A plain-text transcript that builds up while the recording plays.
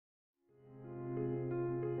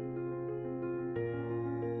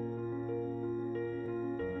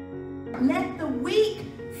heart. Let the weak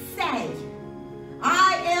say,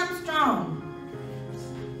 I am strong.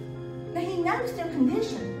 Now, he knows their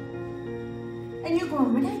condition. And you're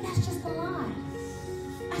going, Renee, that's just a lie.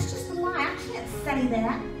 That's just a lie. I can't say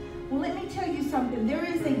that. Well, let me tell you something. There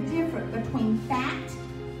is a difference between fact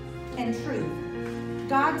and truth.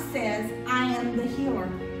 God says, I am the healer.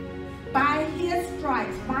 By his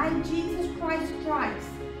stripes, by Jesus Christ's stripes,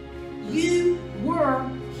 you were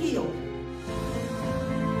healed.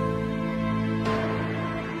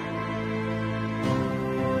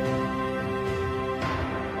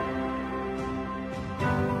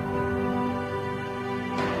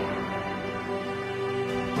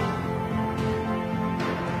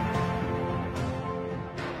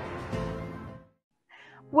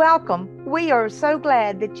 Welcome. We are so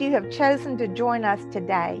glad that you have chosen to join us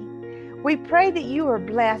today. We pray that you are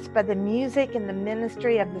blessed by the music and the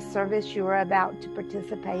ministry of the service you are about to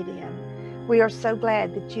participate in. We are so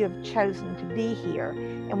glad that you have chosen to be here,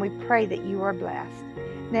 and we pray that you are blessed.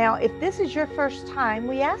 Now, if this is your first time,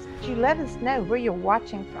 we ask that you let us know where you're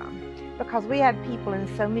watching from, because we have people in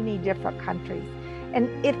so many different countries. And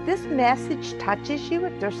if this message touches you,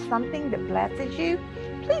 if there's something that blesses you,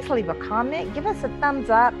 please leave a comment, give us a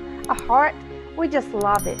thumbs up, a heart. We just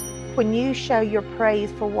love it when you show your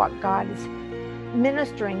praise for what God is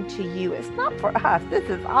ministering to you. It's not for us. This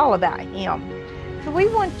is all about him. So we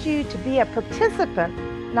want you to be a participant,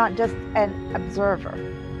 not just an observer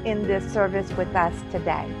in this service with us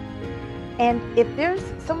today. And if there's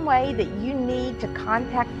some way that you need to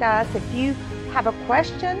contact us, if you have a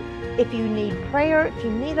question, if you need prayer, if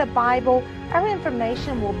you need a Bible, our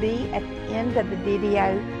information will be at the end of the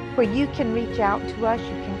video where you can reach out to us. You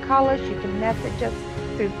can call us, you can message us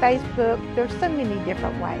through Facebook. There's so many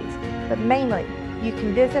different ways, but mainly you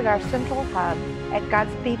can visit our central hub at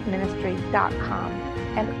Godspeedministry.com,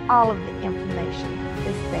 and all of the information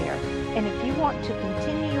is there. And if you want to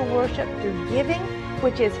continue your worship through giving,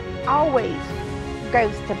 which is always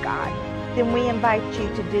goes to God, then we invite you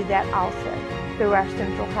to do that also through our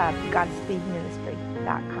central hub,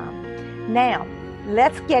 Godspeedministry.com. Now,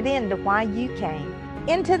 let's get into why you came,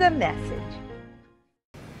 into the message.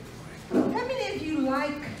 How many of you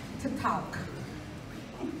like to talk?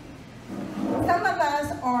 Some of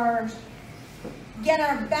us get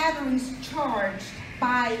our batteries charged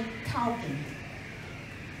by talking.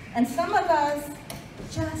 And some of us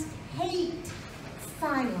just hate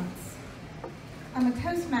silence. I'm a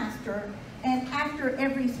Toastmaster, and after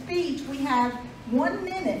every speech, we have 1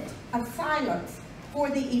 minute of silence for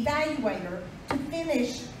the evaluator to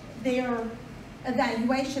finish their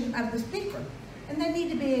evaluation of the speaker. And they need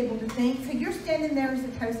to be able to think. So you're standing there as a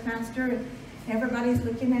Toastmaster, and everybody's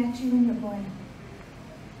looking at you, and you're going,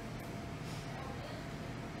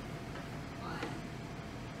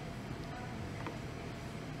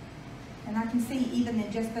 and I can see even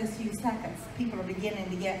in just those few seconds, people are beginning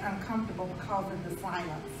to get uncomfortable because of the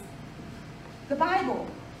silence. The Bible,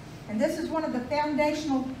 and this is one of the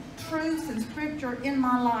foundational truths in Scripture in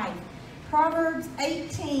my life. Proverbs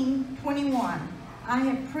 18:21. I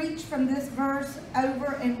have preached from this verse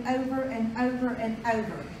over and over and over and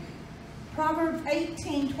over. Proverbs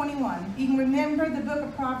 18:21. You can remember the book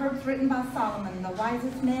of Proverbs written by Solomon, the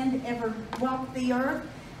wisest man to ever walk the earth,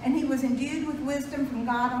 and he was endued with wisdom from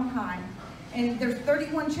God on high. And there's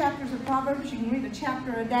 31 chapters of Proverbs. You can read a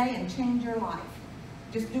chapter a day and change your life.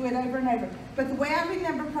 Just do it over and over. But the way I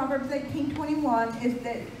remember Proverbs 18:21 is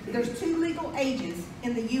that there's 2 legal ages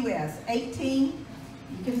in the U.S. 18,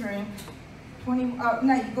 you can drink. 20,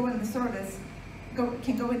 no, you go in the service,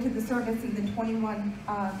 can go into the service, and then 21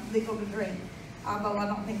 legal to drink. Although I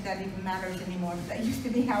don't think that even matters anymore. That used to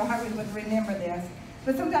be how I would remember this.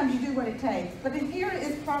 But sometimes you do what it takes. But in here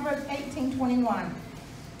is Proverbs 18:21.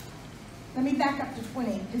 Let me back up to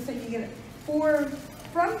 20, just so you get it. For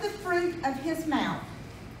from the fruit of his mouth.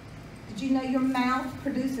 Did you know your mouth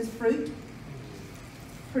produces fruit?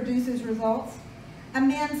 Produces results? A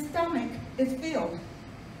man's stomach is filled.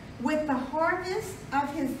 With the harvest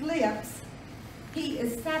of his lips, he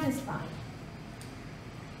is satisfied.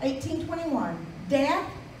 18:21. Death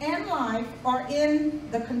and life are in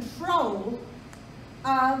the control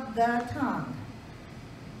of the tongue.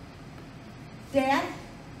 Death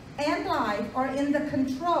and life are in the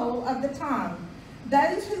control of the tongue.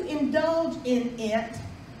 Those who indulge in it,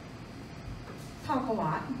 talk a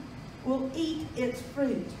lot, will eat its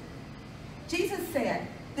fruit. Jesus said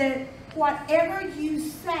that whatever you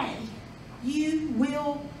say, you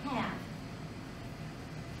will have.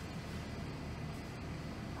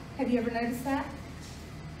 Have you ever noticed that?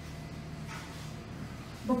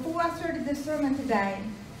 Before I started this sermon today,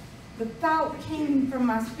 the thought came from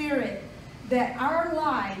my spirit that our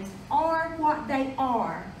lives are what they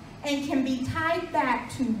are and can be tied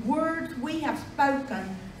back to words we have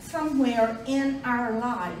spoken somewhere in our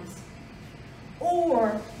lives,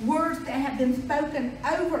 or words that have been spoken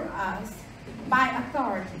over us by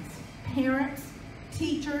authorities, parents,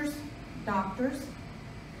 teachers, doctors,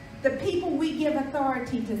 the people we give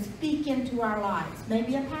authority to speak into our lives,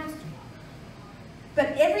 maybe a pastor.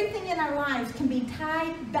 But everything in our lives can be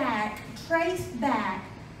tied back, traced back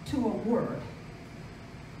to a word.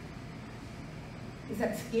 Is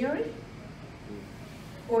that scary?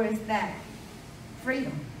 Or is that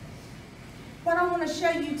freedom? What I want to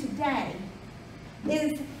show you today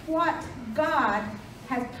is what God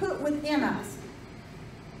has put within us.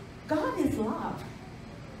 God is love.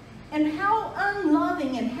 And how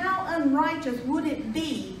unloving and how unrighteous would it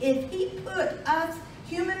be if he put us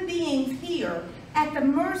human beings here at the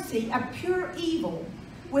mercy of pure evil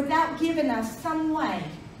without giving us some way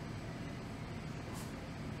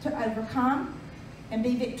to overcome and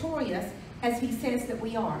be victorious as he says that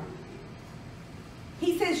we are.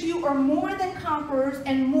 He says you are more than conquerors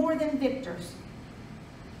and more than victors.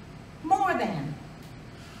 More than.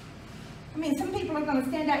 I mean, some people are going to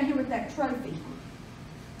stand out here with that trophy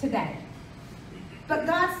today. But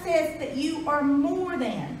God says that you are more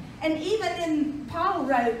than. And even in Paul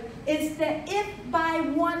wrote, is that if by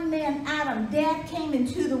one man, Adam, death came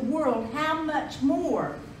into the world, how much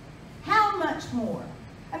more? How much more?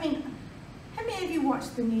 I mean, how many of you watch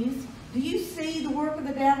the news? Do you see the work of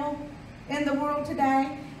the devil in the world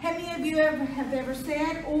today? How many of you have ever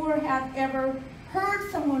said or have ever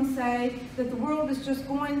heard someone say that the world is just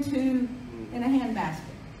going to in a handbasket?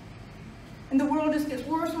 And the world just gets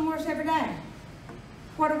worse and worse every day.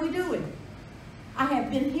 What are we doing? I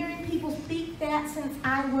have been hearing people speak that since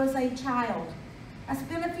I was a child. That's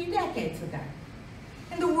been a few decades ago.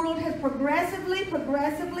 And the world has progressively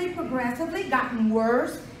gotten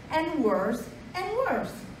worse and worse and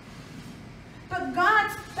worse. But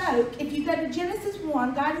God spoke. If you go to Genesis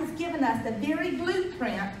 1, God has given us the very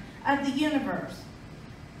blueprint of the universe.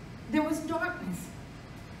 There was darkness.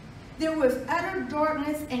 There was utter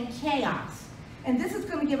darkness and chaos. And this is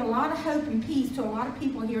going to give a lot of hope and peace to a lot of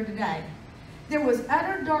people here today. There was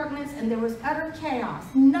utter darkness and there was utter chaos.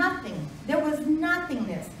 Nothing. There was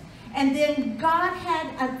nothingness. And then God had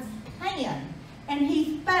a plan. And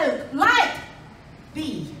he spoke, light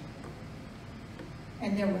be.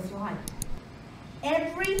 And there was light.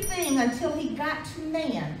 Everything until he got to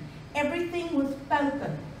man, everything was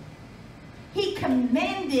spoken. He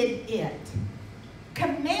commanded it.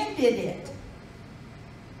 Commanded it.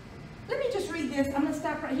 Let me just read this. I'm going to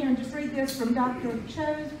stop right here and just read this from Dr.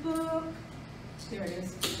 Cho's book. There it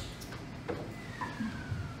is.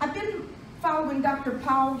 I've been following Dr.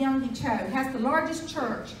 Paul Youngie Cho. Has the largest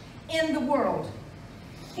church in the world.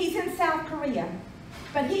 He's in South Korea.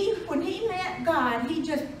 But when he met God,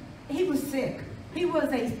 he was sick. He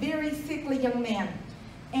was a very sickly young man.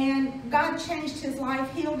 And God changed his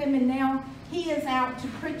life, healed him, and now he is out to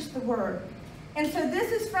preach the word. And so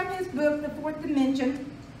this is from his book, The Fourth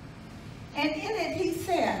Dimension. And in it he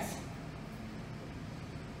says,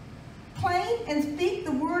 claim and speak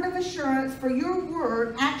the word of assurance, for your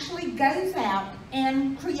word actually goes out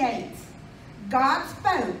and creates. God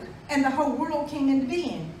spoke, and the whole world came into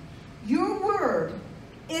being. Your word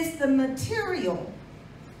is the material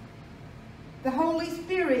the Holy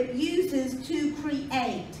Spirit uses to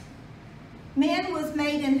create. Man was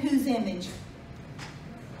made in whose image?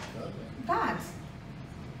 God's.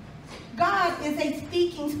 God is a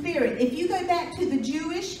speaking spirit. If you go back to the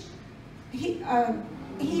Jewish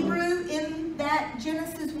Hebrew in that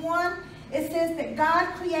Genesis 1, it says that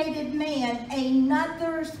God created man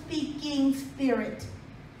another speaking spirit.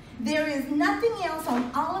 There is nothing else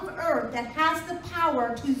on all of earth that has the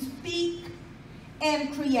power to speak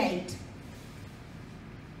and create.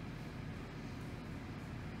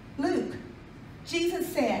 Luke, Jesus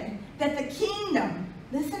said that the kingdom,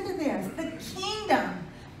 listen to this, the kingdom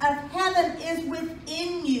of heaven is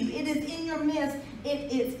within you. It is in your midst.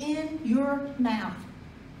 It is in your mouth.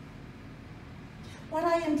 What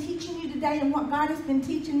I am teaching you today and what God has been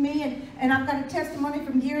teaching me, and I've got a testimony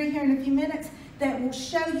from Gary here in a few minutes that will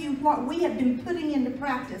show you what we have been putting into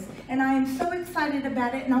practice. And I am so excited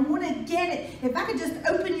about it, and I want to get it. If I could just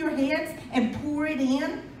open your heads and pour it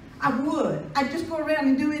in, I would. I'd just go around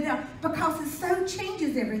and do it because it so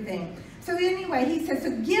changes everything. So anyway, he says,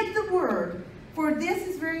 so give the word, for this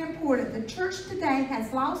is very important. The church today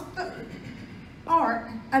has lost the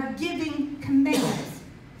art of giving commands.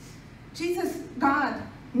 God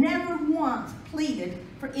never once pleaded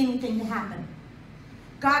for anything to happen.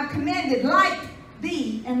 God commanded, light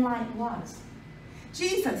be, and light was.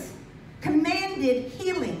 Jesus commanded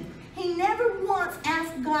healing. He never once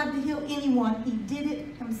asked God to heal anyone. He did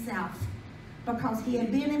it himself because he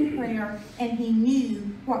had been in prayer and he knew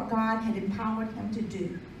what God had empowered him to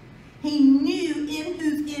do. He knew in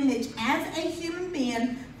whose image, as a human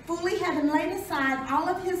being, fully having laid aside all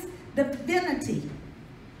of his divinity,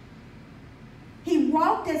 he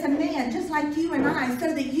walked as a man just like you and I,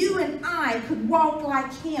 so that you and I could walk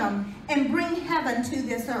like him and bring heaven to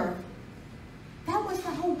this earth. That was the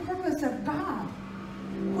whole purpose of God.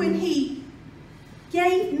 When he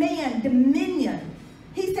gave man dominion,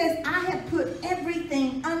 he says, I have put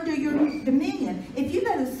everything under your dominion. If you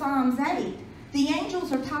go to Psalms 8, the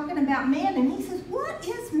angels are talking about man, and he says, what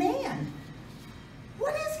is man?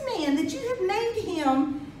 What is man that you have made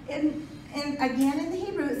him? And again in the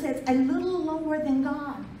Hebrew it says, a little lower than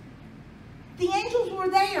God. The angels were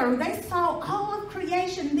there. They saw all of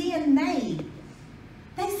creation being made.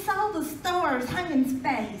 They saw the stars hung in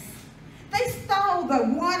space. They saw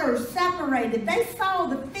the water separated. They saw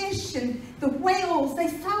the fish and the whales. They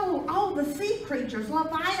saw all the sea creatures,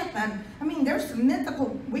 Leviathan. I mean, there's some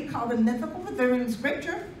mythical, we call them mythical, but they're in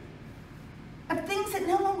Scripture, of things that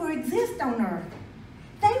no longer exist on earth.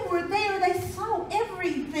 They were there. They saw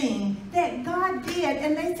everything that God did.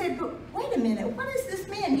 And they said, but wait a minute, what is this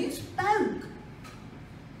man? You spoke.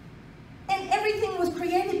 And everything was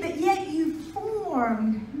created, but yet you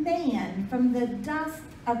formed man from the dust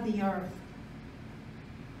of the earth.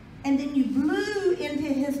 And then you blew into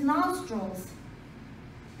his nostrils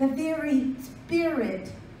the very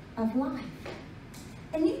spirit of life.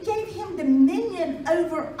 And you gave him dominion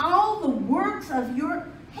over all the works of your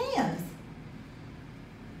hands.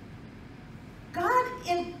 God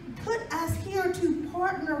put us here to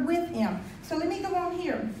partner with him. So let me go on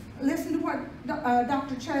here. Listen to what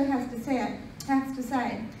Dr. Cho has to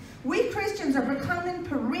say. We Christians are becoming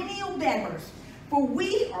perennial beggars, for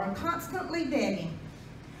we are constantly begging.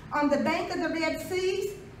 On the bank of the Red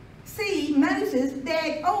Sea, Moses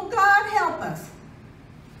begged, oh God, help us.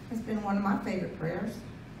 It's been one of my favorite prayers.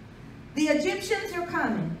 The Egyptians are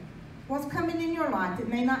coming. What's coming in your life? It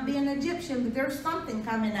may not be an Egyptian, but there's something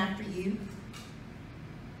coming after you.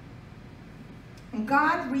 And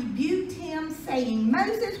God rebuked him, saying,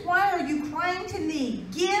 Moses, why are you crying to me?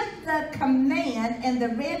 Give the command, and the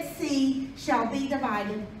Red Sea shall be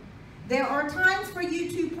divided. There are times for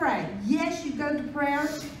you to pray. Yes, you go to prayer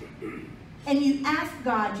and you ask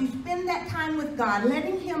God. You spend that time with God,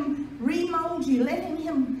 letting him remold you, letting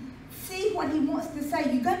him see what he wants to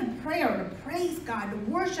say. You go to prayer to praise God, to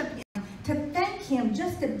worship him, to thank him,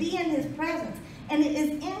 just to be in his presence. And it is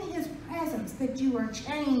in his presence that you are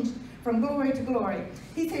changed from glory to glory.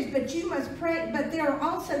 He says, but you must pray, but there are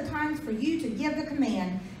also times for you to give the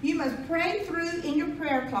command. You must pray through in your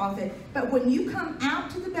prayer closet, but when you come out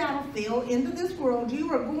to the battlefield, into this world,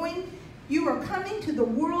 you are coming to the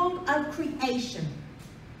world of creation.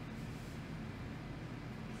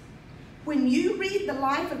 When you read the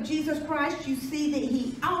life of Jesus Christ, you see that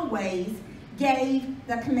he always gave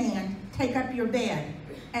the command, take up your bed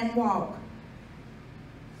and walk.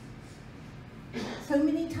 So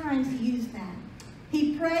many times he used that.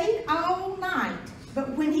 He prayed all night,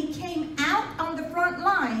 but when he came out on the front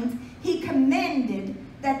lines, he commanded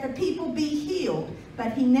that the people be healed.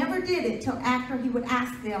 But he never did it till after he would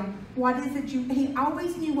ask them, what is it you... He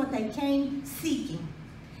always knew what they came seeking.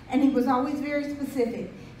 And he was always very specific.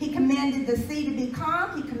 He commanded the sea to be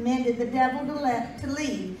calm. He commanded the devil to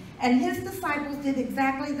leave. And his disciples did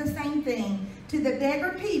exactly the same thing. To the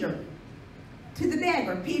beggar Peter,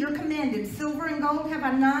 Peter commanded, silver and gold have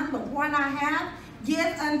I none, but what I have,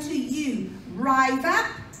 give unto you. Rise up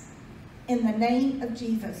in the name of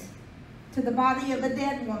Jesus. To the body of a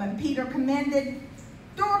dead woman, Peter commanded,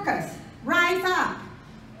 Dorcas, rise up.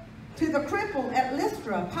 To the cripple at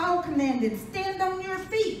Lystra, Paul commanded, stand on your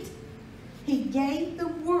feet. He gave the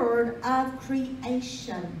word of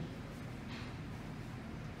creation.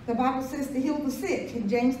 The Bible says to heal the sick. In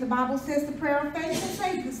James, the Bible says the prayer of faith will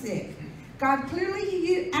save the sick. God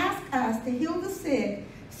clearly asked us to heal the sick.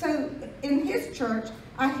 So in his church,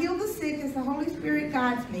 I heal the sick as the Holy Spirit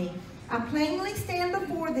guides me. I plainly stand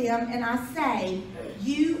before them and I say,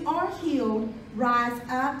 you are healed, rise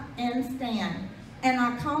up and stand. And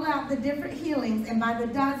I call out the different healings, and by the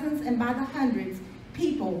dozens and by the hundreds,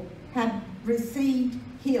 people have received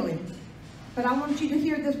healing. But I want you to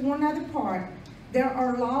hear this one other part. There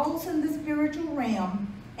are laws in the spiritual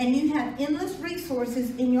realm, and you have endless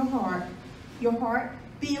resources in your heart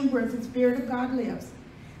being where the Spirit of God lives.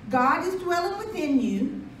 God is dwelling within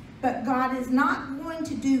you, but God is not going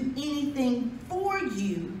to do anything for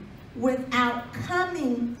you without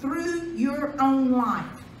coming through your own life.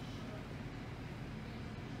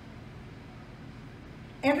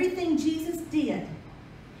 Everything Jesus did,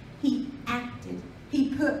 he acted. He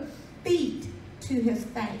put feet to his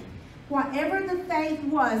faith. Whatever the faith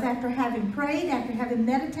was, after having prayed, after having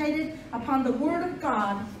meditated upon the Word of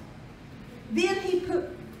God, then he put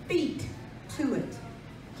feet to it.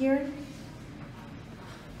 Gary?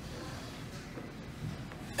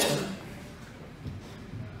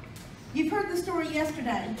 You've heard the story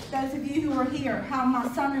yesterday, those of you who were here, how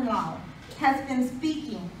my son-in-law has been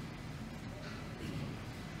speaking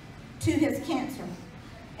to his cancer,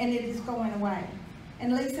 and it is going away.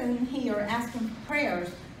 And Lisa and he are asking for prayers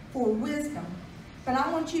for wisdom. But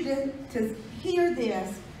I want you to hear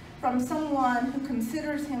this from someone who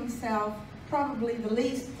considers himself probably the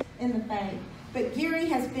least in the faith. But Gary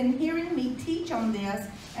has been hearing me teach on this,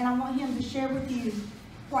 and I want him to share with you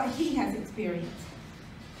what he has experienced.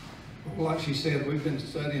 Well, like she said, we've been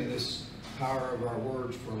studying this power of our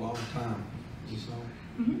words for a long time.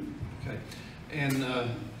 Okay. And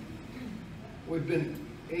we've been,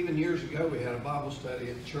 even years ago, we had a Bible study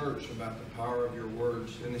at church about the power of your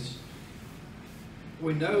words. And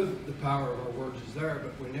we know the power of our words is there,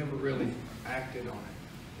 but we never really acted on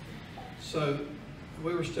it. So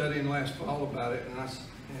we were studying last fall about it, and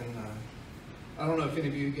I don't know if any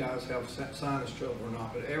of you guys have sinus trouble or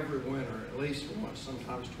not, but every winter, at least once,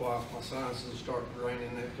 sometimes twice, my sinuses will start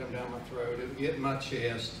draining. They'll come down my throat. It'll get in my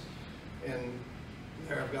chest, and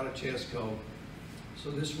there I've got a chest cold. So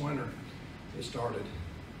this winter, it started,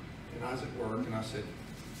 and I was at work, and I said,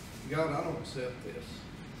 God, I don't accept this.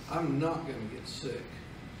 I'm not going to get sick.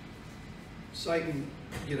 Satan,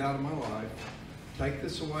 get out of my life. Take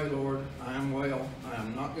this away, Lord. I am well. I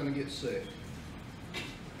am not going to get sick.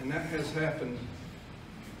 And that has happened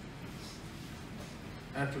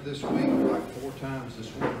after this week like 4 times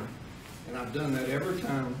this winter. And I've done that every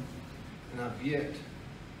time, and I've yet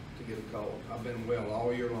to get a cold. I've been well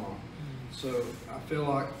all year long. So I feel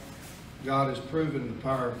like God has proven the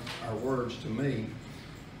power of our words to me.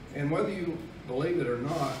 And whether you believe it or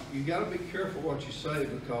not, you got to be careful what you say,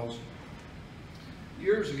 because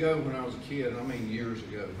years ago when I was a kid, I mean years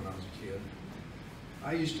ago when I was a kid,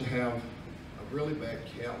 I used to have a really bad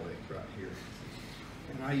cow lick right here.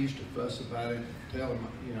 And I used to fuss about it, tell them,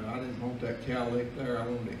 you know, I didn't want that cow lick there, I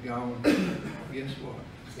wanted it gone. Guess what?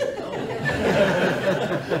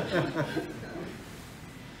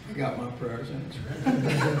 I got my prayers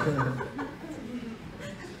answered.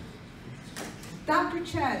 Dr.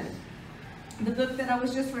 Cho, the book that I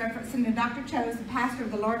was just referencing, Dr. Cho is the pastor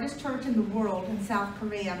of the largest church in the world in South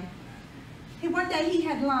Korea. One day he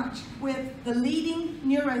had lunch with the leading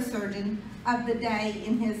neurosurgeon of the day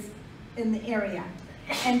in the area.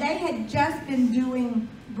 And they had just been doing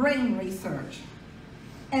brain research.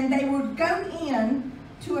 And they would go in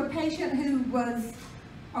to a patient who was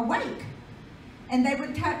awake. And they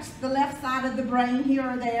would touch the left side of the brain here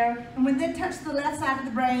or there. And when they touched the left side of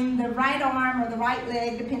the brain, the right arm or the right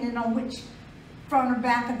leg, depending on which front or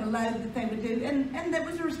back of the lobe that they would do, and that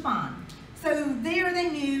was a response. So there they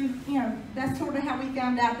knew, you know, that's sort of how we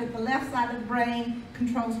found out that the left side of the brain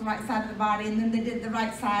controls the right side of the body, and then they did the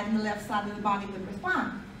right side and the left side of the body would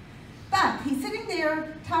respond. But he's sitting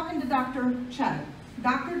there talking to Dr. Cho,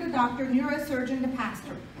 doctor to doctor, neurosurgeon to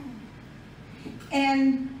pastor.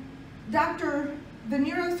 And the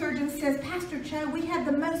neurosurgeon says, Pastor Cho, we had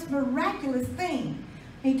the most miraculous thing.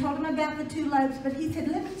 He told him about the 2 lobes, but he said,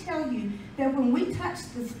 let me tell you that when we touch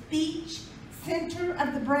the speech center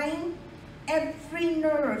of the brain, every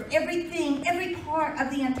nerve, everything, every part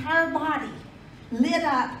of the entire body lit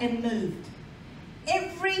up and moved.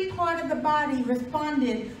 Every part of the body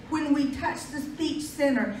responded when we touched the speech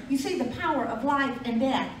center. You see, the power of life and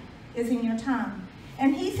death is in your tongue.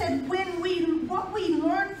 And he said, what we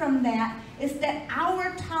learn from that is that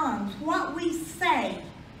our tongues, what we say,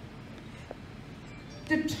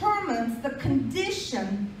 determines the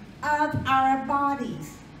condition of our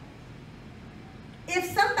bodies. If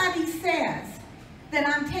somebody says that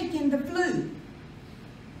I'm taking the flu,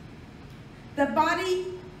 the body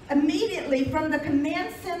immediately from the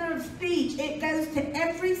command center of speech, it goes to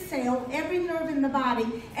every cell, every nerve in the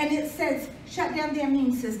body, and it says, shut down the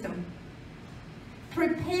immune system.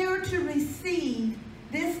 Prepare to receive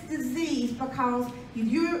this disease because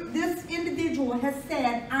this individual has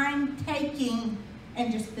said, I'm taking, and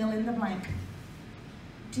just fill in the blank.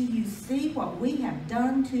 Do you see what we have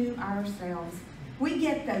done to ourselves? We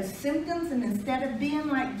get those symptoms, and instead of being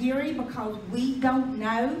like Gary because we don't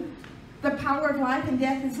know, the power of life and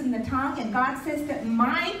death is in the tongue, and God says that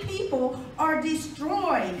my people are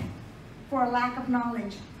destroyed for a lack of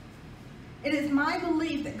knowledge. It is my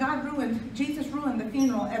belief that Jesus ruined the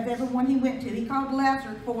funeral of everyone he went to. He called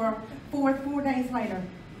Lazarus for 4 days later.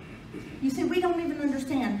 You see, we don't even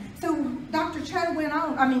understand. So Dr. Cho went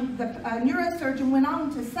on, the neurosurgeon went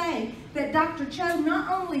on to say that Dr. Cho,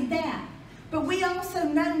 not only that, but we also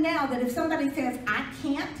know now that if somebody says, I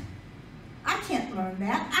can't learn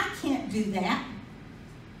that, I can't do that,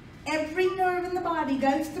 every nerve in the body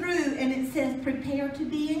goes through and it says, prepare to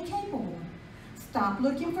be incapable. Stop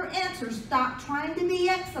looking for answers. Stop trying to be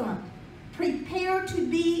excellent. Prepare to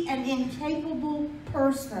be an incapable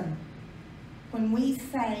person when we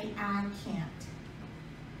say, I can't.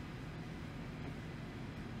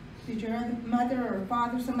 Did your mother or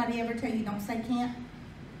father, somebody ever tell you don't say can't?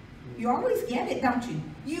 You always get it, don't you?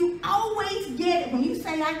 You always get it when you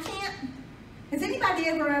say I can't. Has anybody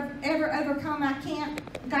ever overcome I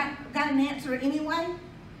can't, got an answer anyway?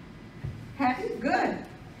 Have you? Good.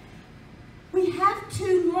 We have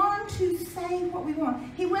to learn to say what we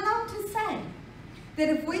want. He went on to say that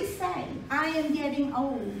if we say, I am getting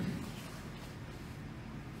old,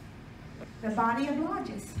 the body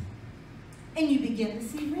obliges, and you begin to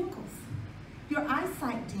see wrinkles. Your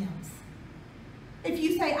eyesight dims. If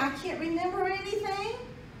you say, I can't remember anything,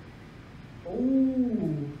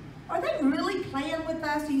 oh, are they really playing with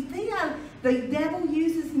us? You see how the devil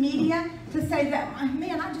uses media to say that,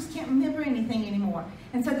 man, I just can't remember anything anymore.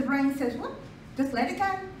 And so the brain says, well, just let it go,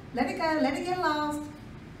 let it go, let it get lost.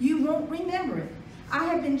 You won't remember it. I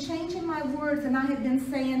have been changing my words and I have been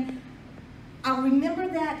saying, I'll remember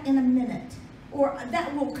that in a minute, or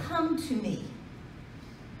that will come to me.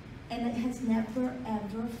 And it has never,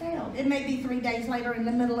 ever failed. It may be 3 days later in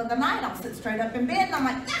the middle of the night, I'll sit straight up in bed and I'm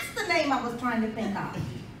like, that's the name I was trying to think of.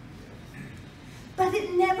 But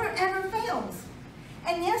it never, ever fails.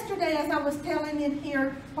 And yesterday, as I was telling in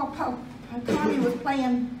here, while Tommy was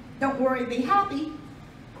playing Don't Worry, Be Happy,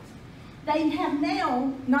 they have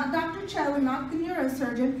now, not Dr. Cho and not the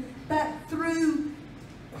neurosurgeon, but through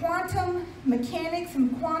quantum mechanics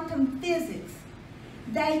and quantum physics,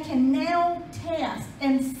 they can now test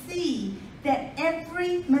and see that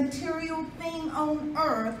every material thing on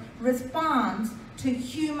earth responds to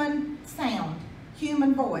human sound,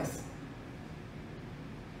 human voice.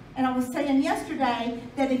 And I was saying yesterday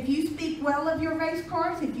that if you speak well of your race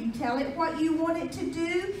cars, if you tell it what you want it to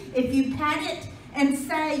do, if you pat it and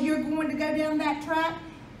say you're going to go down that track,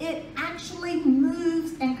 it actually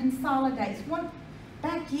moves and consolidates.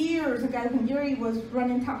 Back years ago when Yuri was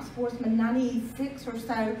running Top Sportsman, 96 or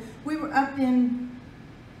so, we were up in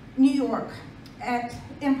New York at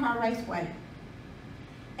Empire Raceway.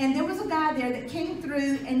 And there was a guy there that came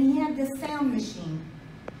through and he had this sound machine.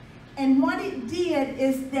 And what it did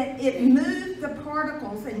is that it moved the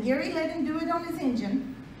particles, and Gary let him do it on his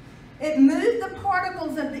engine. It moved the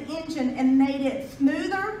particles of the engine and made it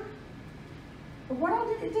smoother. But what all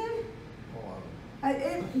did it do?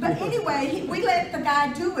 But anyway, we let the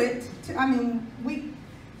guy do it.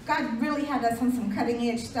 God really had us on some cutting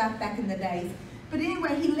edge stuff back in the days. But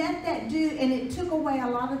anyway, he let that do, and it took away a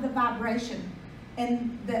lot of the vibration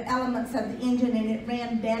and the elements of the engine, and it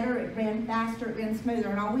ran better, it ran faster, it ran smoother,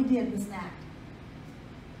 and all we did was that.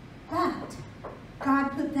 But God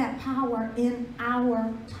put that power in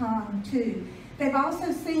our tongue too. They've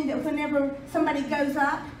also seen that whenever somebody goes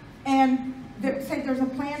up and say there's a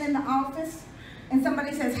plant in the office, and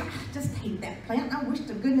somebody says, I just hate that plant, I wish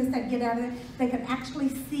to goodness they'd get out of there, they could actually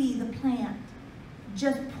see the plant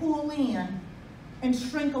just pull in and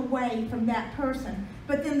shrink away from that person.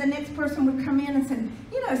 But then the next person would come in and say,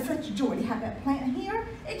 you know, it's such a joy to have that plant here.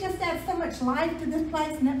 It just adds so much life to this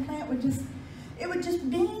place, and that plant would just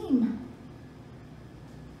beam.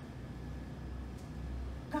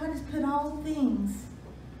 God has put all things,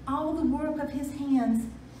 all the work of his hands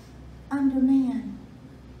under man.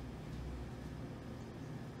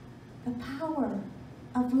 The power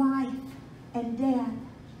of life and death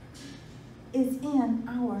is in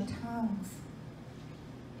our tongues.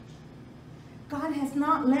 God has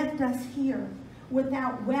not left us here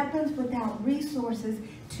without weapons, without resources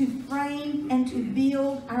to frame and to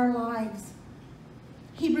build our lives.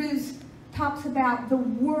 Hebrews talks about the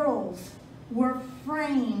worlds were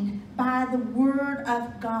framed by the word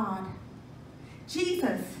of God.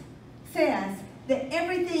 Jesus says that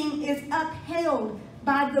everything is upheld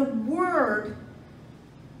by the word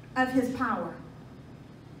of his power.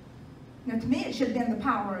 Now to me it should have been the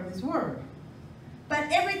power of his word. But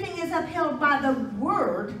everything is upheld by the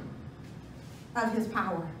word of his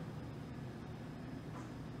power.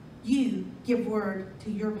 You give word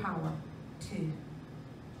to your power too.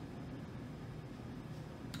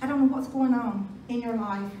 I don't know what's going on in your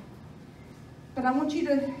life, but I want you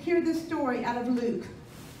to hear this story out of Luke.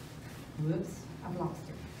 Whoops, I've lost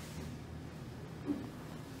it.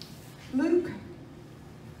 Luke,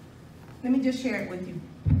 let me just share it with you.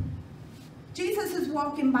 Jesus is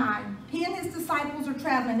walking by. He and his disciples are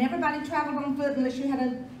traveling. Everybody traveled on foot unless you had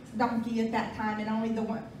a donkey at that time, and only the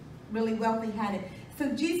one really wealthy had it. So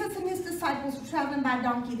Jesus and his disciples are traveling by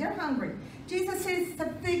donkey. They're hungry. Jesus sees the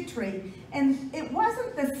fig tree, and it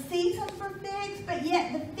wasn't the season for figs, but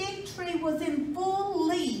yet the fig tree was in full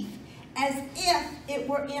leaf as if it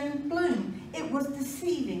were in bloom. It was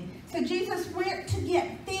deceiving. So Jesus went to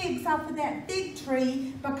get figs off of that fig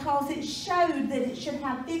tree because it showed that it should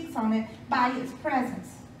have figs on it by its presence.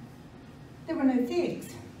 There were no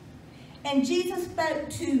figs. And Jesus spoke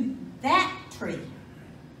to that tree.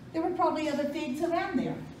 There were probably other figs around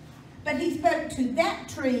there. But he spoke to that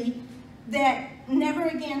tree that never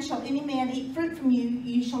again shall any man eat fruit from you,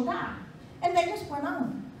 you shall die. And they just went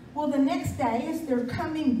on. Well, the next day, as they're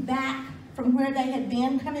coming back from where they had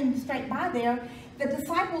been, coming straight by there, the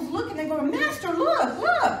disciples look and they go, Master, look,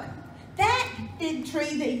 look. That fig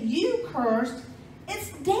tree that you cursed,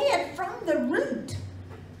 it's dead from the root.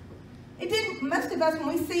 It didn't, most of us,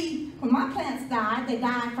 when my plants die, they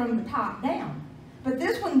die from the top down. But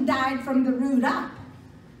this one died from the root up.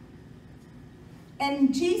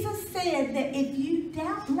 And Jesus said that if you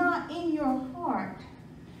doubt not in your heart,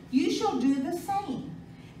 you shall do the same.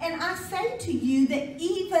 And I say to you that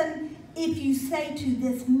even if you say to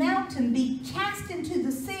this mountain, be cast into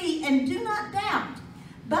the sea, and do not doubt,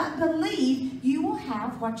 but believe, you will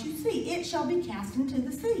have what you see. It shall be cast into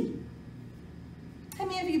the sea. How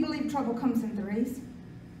many of you believe trouble comes in threes?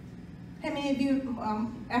 How many of you,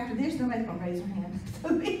 after this, nobody's going to raise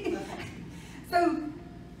their hand. So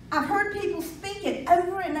I've heard people speak it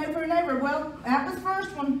over and over and over. Well, that was the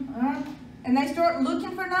first one. And they start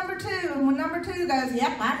looking for number two. And when number two goes,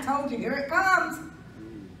 yep, I told you, here it comes.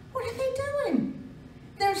 What are they doing?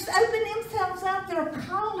 They're opening themselves up. They're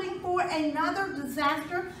calling for another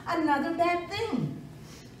disaster, another bad thing.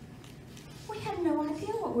 We have no idea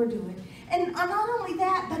what we're doing. And not only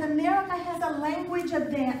that, but America has a language of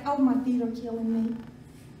death. Oh, my feet are killing me.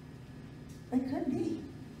 They could be.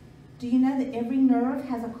 Do you know that every nerve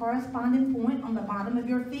has a corresponding point on the bottom of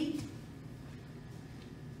your feet?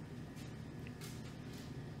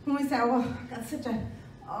 When we say, oh, I've got such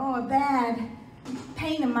a bad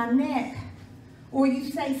pain in my neck, or you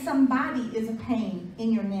say somebody is a pain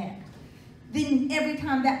in your neck, then every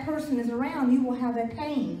time that person is around, you will have a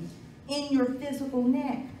pain in your physical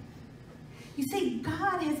neck. You see,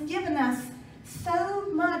 God has given us so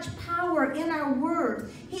much power in our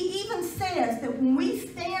words. He even says that when we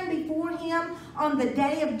stand before him on the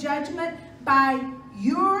day of judgment, by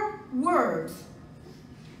your words,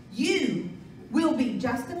 you will be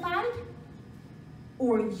justified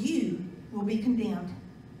or you will be condemned.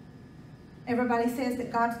 Everybody says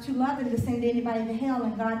that God's too loving to send anybody to hell,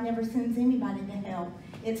 and God never sends anybody to hell.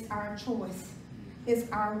 It's our choice. It's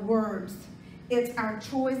our words. It's our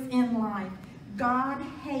choice in life. God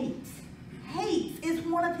hates. Hates is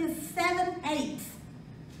one of his 7 hates.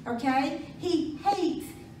 Okay? He hates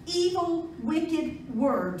evil, wicked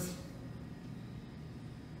words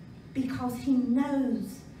because he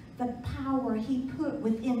knows the power he put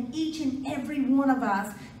within each and every one of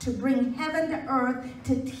us to bring heaven to earth,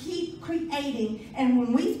 to keep creating. And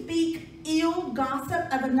when we speak ill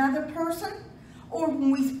gossip of another person, or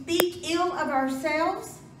when we speak ill of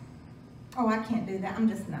ourselves, oh, I can't do that. I'm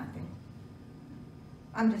just nothing.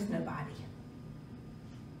 I'm just nobody.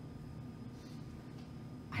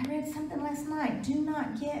 I read something last night. Do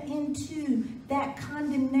not get into that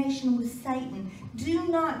condemnation with Satan. Do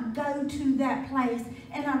not go to that place.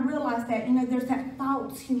 And I realized that, there's that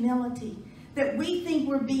false humility that we think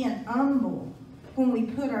we're being humble when we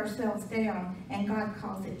put ourselves down, and God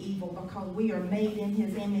calls it evil because we are made in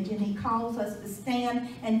his image, and he calls us to stand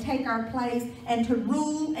and take our place and to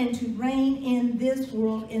rule and to reign in this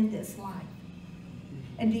world, in this life.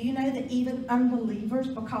 And do you know that even unbelievers,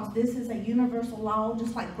 because this is a universal law,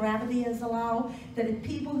 just like gravity is a law, that if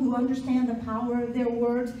people who understand the power of their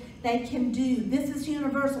words, they can do. This is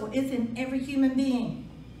universal. It's in every human being.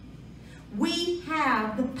 We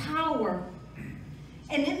have the power.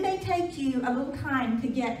 And it may take you a little time to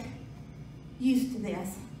get used to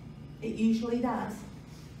this. It usually does.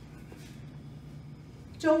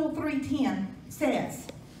 Joel 3:10 says,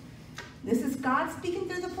 this is God speaking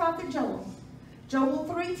through the prophet Joel. Joel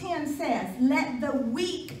 3:10 says, let the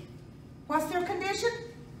weak, what's their condition?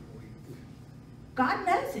 God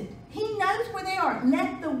knows it. He knows where they are.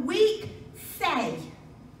 Let the weak say,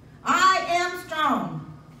 I am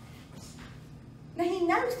strong. Now he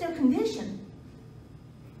knows their condition.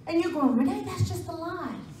 And you're going, Renee, that's just a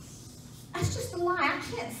lie. That's just a lie.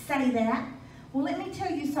 I can't say that. Well, let me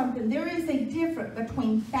tell you something. There is a difference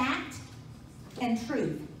between fact and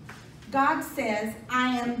truth. God says,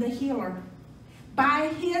 I am the healer. By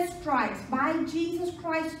his stripes, by Jesus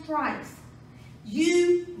Christ's stripes,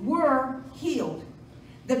 you were healed.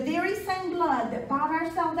 The very same blood that bought our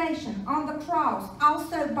salvation on the cross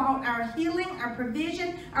also bought our healing, our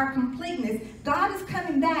provision, our completeness. God is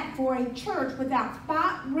coming back for a church without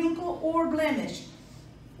spot, wrinkle, or blemish.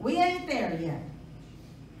 We ain't there yet.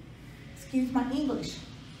 Excuse my English.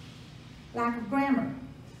 Lack of grammar.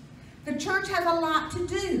 The church has a lot to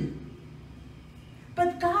do.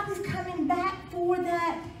 But God is coming back for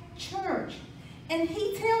that church. And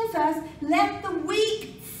he tells us, let the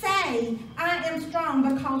weak say, I am strong.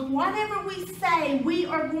 Because whatever we say, we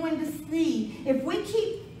are going to see. If we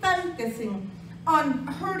keep focusing on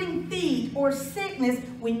hurting feet or sickness,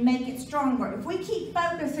 we make it stronger. If we keep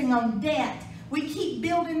focusing on debt, we keep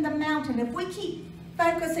building the mountain. If we keep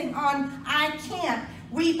focusing on I can't,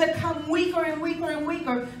 we become weaker and weaker and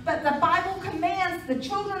weaker. But the Bible commands the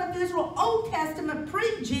children of Israel, Old Testament,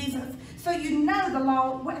 pre-Jesus, so you know the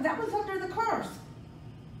law, that was under the curse.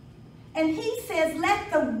 And he says,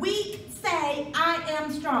 let the weak say, I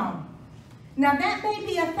am strong. Now that may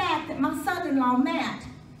be a fact that my son-in-law, Matt,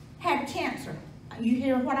 had cancer. You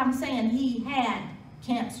hear what I'm saying? He had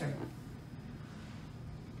cancer.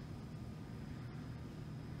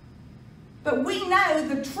 But we know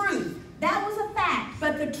the truth. That was a fact.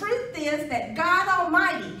 But the truth is that God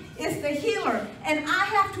Almighty is the healer. And I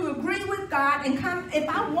have to agree with God and come. If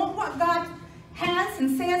I want what God has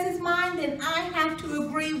and says is mine, then I have to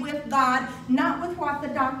agree with God, not with what the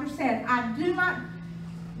doctor said. I do not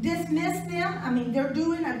dismiss them. I mean, they're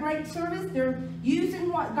doing a great service. They're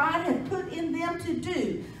using what God has put in them to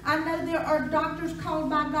do. I know there are doctors called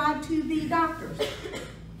by God to be doctors.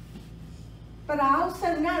 But I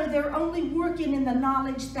also know they're only working in the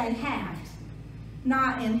knowledge they have,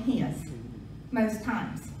 not in his, most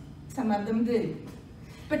times. Some of them do.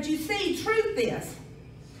 But you see, truth is,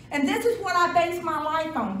 and this is what I base my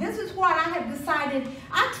life on. This is what I have decided.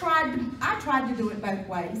 I tried to do it both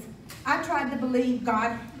ways. I tried to believe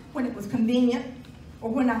God when it was convenient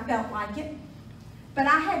or when I felt like it. But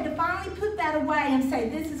I had to finally put that away and say,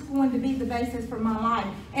 this is going to be the basis for my life.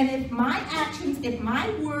 And if my actions, if my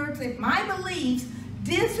words, if my beliefs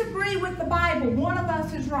disagree with the Bible, one of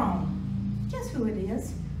us is wrong. Guess who it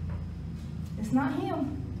is? It's not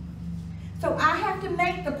him. So I have to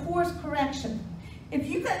make the course correction. If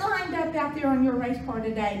you get lined up out there on your race car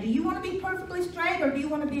today, do you want to be perfectly straight or do you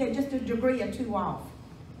want to be just a degree or two off?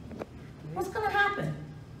 What's going to happen?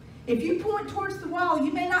 If you point towards the wall,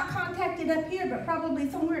 you may not contact it up here, but probably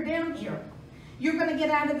somewhere down here. You're going to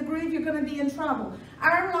get out of the groove. You're going to be in trouble.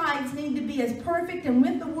 Our lives need to be as perfect and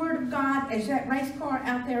with the Word of God as that race car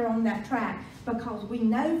out there on that track, because we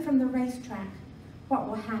know from the racetrack what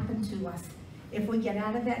will happen to us if we get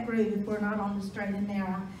out of that groove, if we're not on the straight and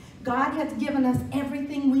narrow. God has given us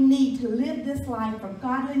everything we need to live this life for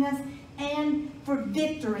godliness and for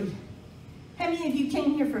victory. How many of you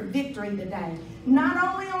came here for victory today? Not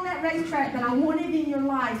only on that racetrack, but I want it in your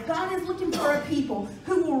life. God is looking for a people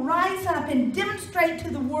who will rise up and demonstrate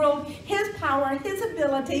to the world his power, his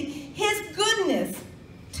ability, his goodness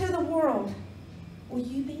to the world. Will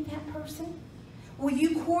you be that person? Will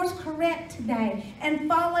you course correct today and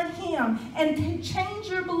follow him and change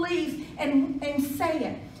your beliefs and say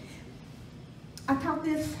it? I taught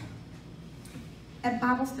this at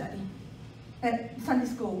Bible study, at Sunday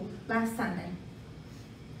school last Sunday.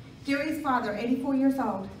 Gary's father, 84 years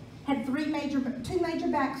old, had two major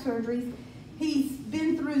back surgeries. He's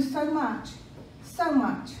been through so much.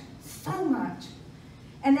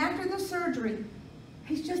 And after the surgery,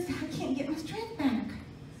 he's just, I can't get my strength back.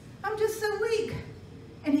 I'm just so weak.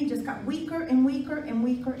 And he just got weaker and weaker and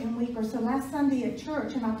weaker and weaker. So last Sunday at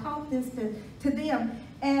church, and I taught this to them,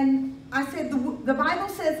 and I said, the Bible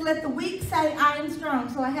says, let the weak say, I am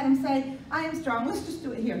strong. So I had him say, I am strong. Let's just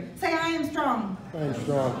do it here. Say, I am strong. I am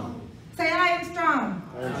strong. Say, I am strong.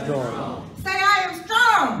 I am strong. Say, I am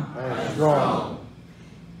strong. I am strong.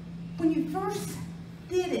 When you first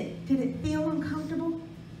did it feel uncomfortable?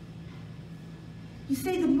 You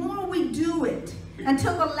see, the more we do it,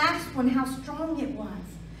 until the last one, how strong it was.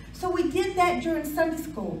 So we did that during Sunday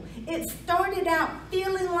school. It started out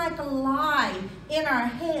feeling like a lie in our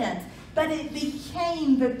heads, but it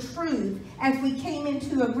became the truth as we came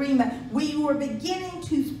into agreement. We were beginning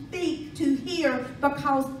to speak, to hear,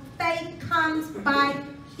 because faith comes by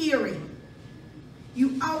hearing.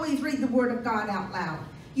 You always read the Word of God out loud.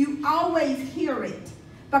 You always hear it,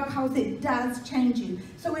 because it does change you.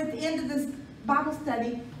 So at the end of this Bible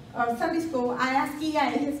study, Sunday school, I asked E.A.,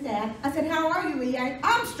 his dad, I said, how are you, E.A.?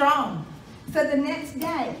 I'm strong. So the next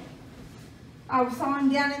day, I saw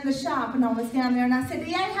him down in the shop, and I was down there, and I said,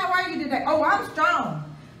 E.A., how are you today? Oh, I'm strong.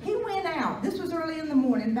 He went out. This was early in the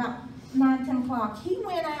morning, about 9, 10 o'clock. He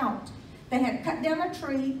went out. They had cut down a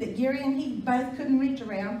tree that Gary and he both couldn't reach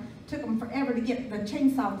around. Took them forever to get the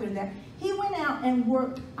chainsaw through that. He went out and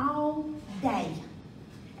worked all day.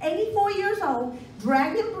 84 years old,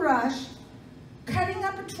 dragging brush, cutting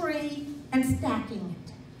up a tree, and stacking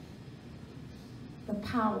it. The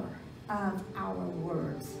power of our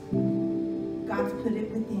words. God's put it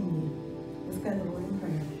within you. Let's go to the Lord in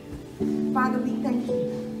prayer. Father, we thank you.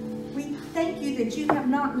 We thank you that you have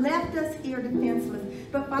not left us here defenseless.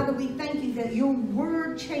 But Father, we thank you that your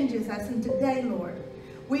word changes us. And today, Lord,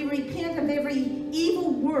 we repent of every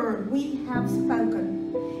evil word we have spoken.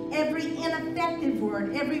 Every ineffective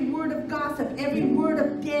word, every word of gossip, every word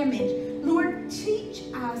of damage. Lord, teach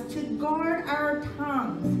us to guard our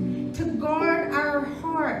tongues, to guard our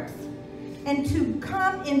hearts, and to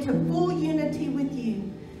come into full unity with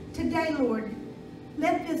you. Today, Lord,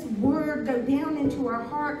 let this word go down into our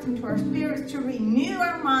hearts, into our spirits, to renew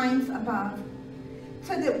our minds above,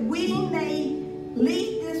 so that we may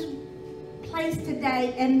leave this place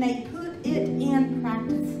today and may put it in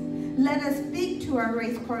practice. Let us speak to our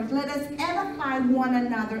race cars. Let us edify one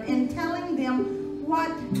another in telling them what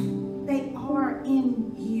they are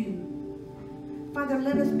in you. Father,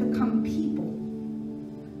 let us become people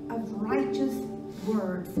of righteous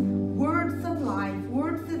words, words of life,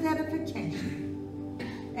 words of edification.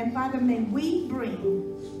 And Father, may we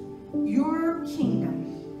bring your kingdom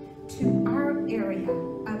to our area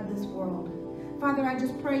of this world. Father, I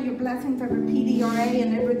just pray your blessings over PDRA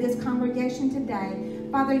and over this congregation today.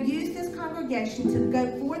 Father, use this congregation to go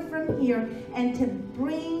forth from here and to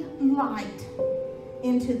bring light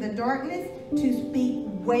into the darkness, to speak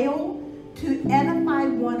well, to edify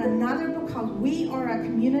one another, because we are a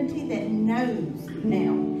community that knows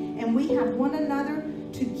now. And we have one another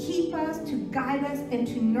to keep us, to guide us, and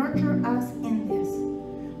to nurture us in this.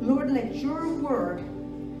 Lord, let your word,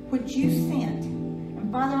 which you sent,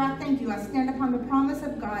 and Father, I thank you. I stand upon the promise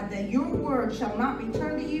of God that your word shall not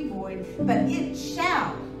return to you void, but it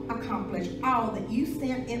shall accomplish all that you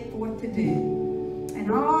sent it forth to do.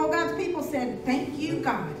 And all God's people said, thank you,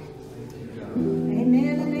 God.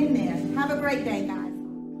 Amen and amen. Have a great day, guys.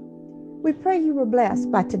 We pray you were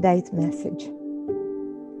blessed by today's message.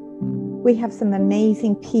 We have some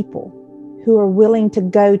amazing people who are willing to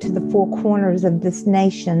go to the four corners of this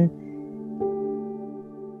nation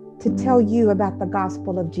to tell you about the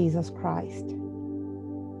gospel of Jesus Christ.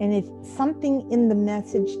 And if something in the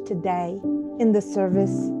message today, in the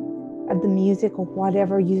service of the music or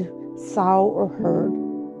whatever you saw or heard,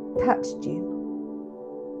 touched you,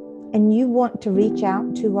 and you want to reach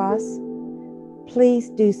out to us,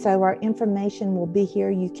 please do so. Our information will be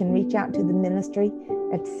here. You can reach out to the ministry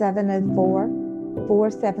at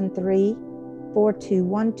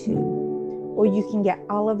 704-473-4212, or you can get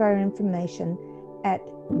all of our information at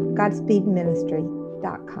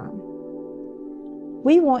Godspeedministry.com.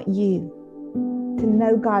 We want you to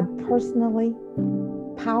know God personally,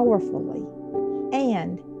 powerfully,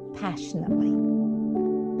 and passionately,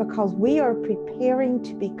 because we are preparing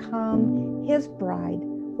to become his bride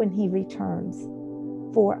when he returns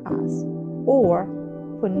for us, or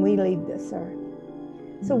when we leave this earth.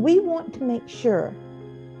 So we want to make sure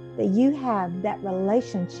that you have that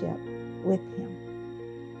relationship with him.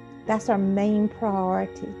 That's our main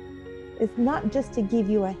priority. It's not just to give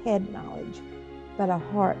you a head knowledge, but a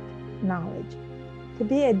heart knowledge. To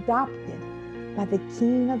be adopted by the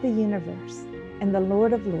King of the universe and the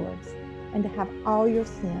Lord of lords, and to have all your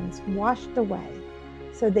sins washed away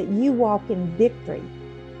so that you walk in victory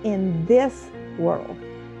in this world.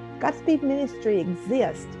 Godspeed Ministry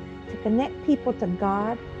exists to connect people to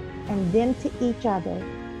God and then to each other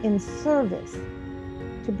in service,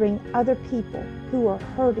 to bring other people who are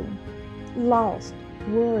hurting, lost,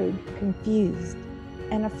 worried, confused,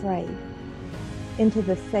 and afraid into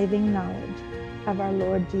the saving knowledge of our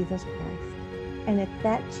Lord Jesus Christ. And if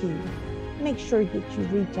that's you, make sure that you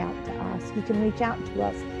reach out to us. You can reach out to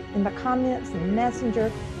us in the comments and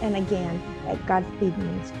Messenger, and again at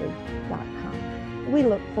GodspeedMinistry.com. We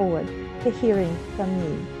look forward to hearing from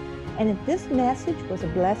you. And if this message was a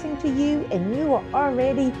blessing to you and you are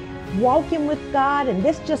already walking with God and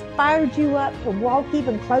this just fired you up to walk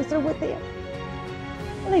even closer with him,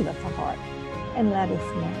 leave us a heart and let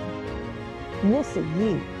us know. And we'll see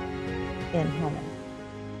you in heaven.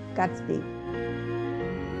 Godspeed.